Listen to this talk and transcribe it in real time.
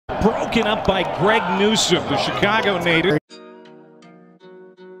Broken up by Greg Newsome, the Chicago native.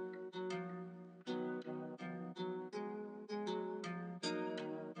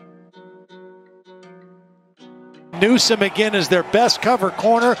 Newsome again is their best cover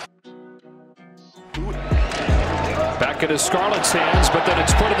corner. Back into Scarlett's hands, but then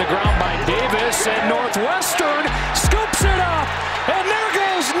it's put in the ground by Davis, and Northwestern scoops it up, and there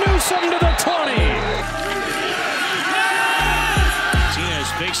goes Newsome to the 20.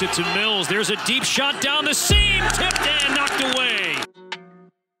 Martinez fakes it to Mills. There's a deep shot down the seam, tipped and knocked away.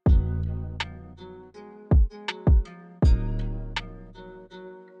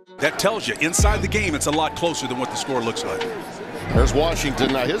 That tells you, inside the game, it's a lot closer than what the score looks like. There's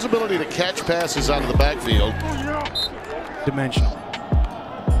Washington. Now, his ability to catch passes out of the backfield. Dimensional.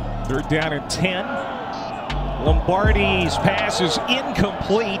 They're down at 10. Lombardi's pass is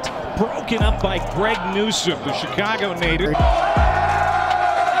incomplete. Broken up by Greg Newsome, the Chicago native.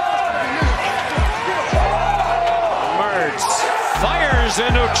 Mertz fires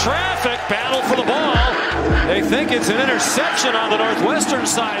into traffic, battle for the ball. They think it's an interception on the Northwestern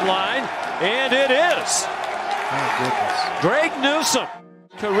sideline, and it is. Oh, goodness. Greg Newsome,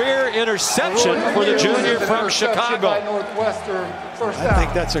 career interception for the junior from Chicago. I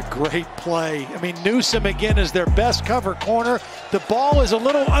think that's a great play. I mean, Newsome again is their best cover corner. The ball is a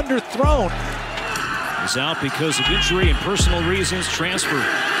little underthrown. He's out because of injury and personal reasons. Transfer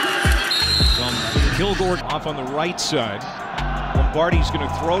from Kilgore Off on the right side. Lombardi's going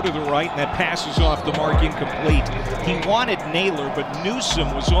to throw to the right, and that pass is off the mark, incomplete. He wanted Naylor, but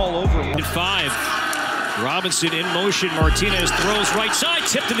Newsome was all over him. 5. Robinson in motion. Martinez throws right side,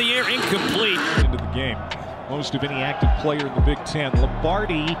 tipped in the air, incomplete. Into the game. Most of any active player in the Big Ten.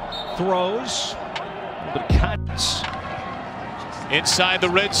 Lombardi throws, but cuts. Inside the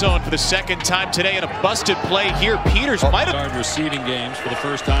red zone for the second time today in a busted play here. Peters might have receiving games for the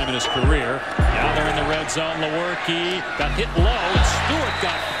first time in his career. Now they're in the red zone. Lewerke got hit low, and Stewart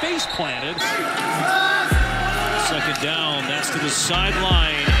got face planted. Second down, that's to the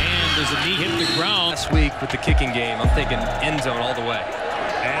sideline, and there's a knee hit the ground. Last week with the kicking game, I'm thinking end zone all the way.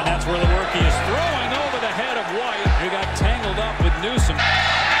 And that's where Lewerke is throwing over the head of White, who got tangled up with Newsome.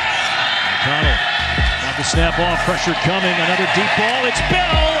 Connell, got the snap off, pressure coming, another deep ball, it's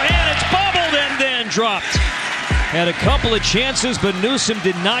Bell, and it's bobbled and then dropped. Had a couple of chances, but Newsome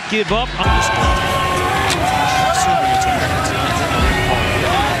did not give up.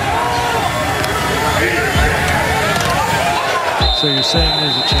 So you're saying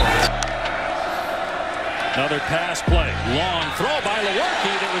there's a chance. Another pass play. Long throw by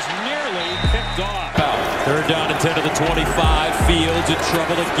Lewerke that was nearly picked off. Third down and 10 to the 25. Fields in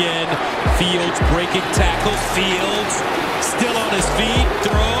trouble again. Fields breaking tackle. Fields still on his feet.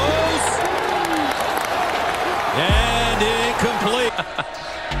 Throws. And incomplete.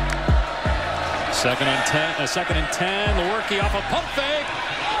 Second and 10. Lewerke off a pump fake.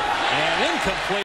 And incomplete.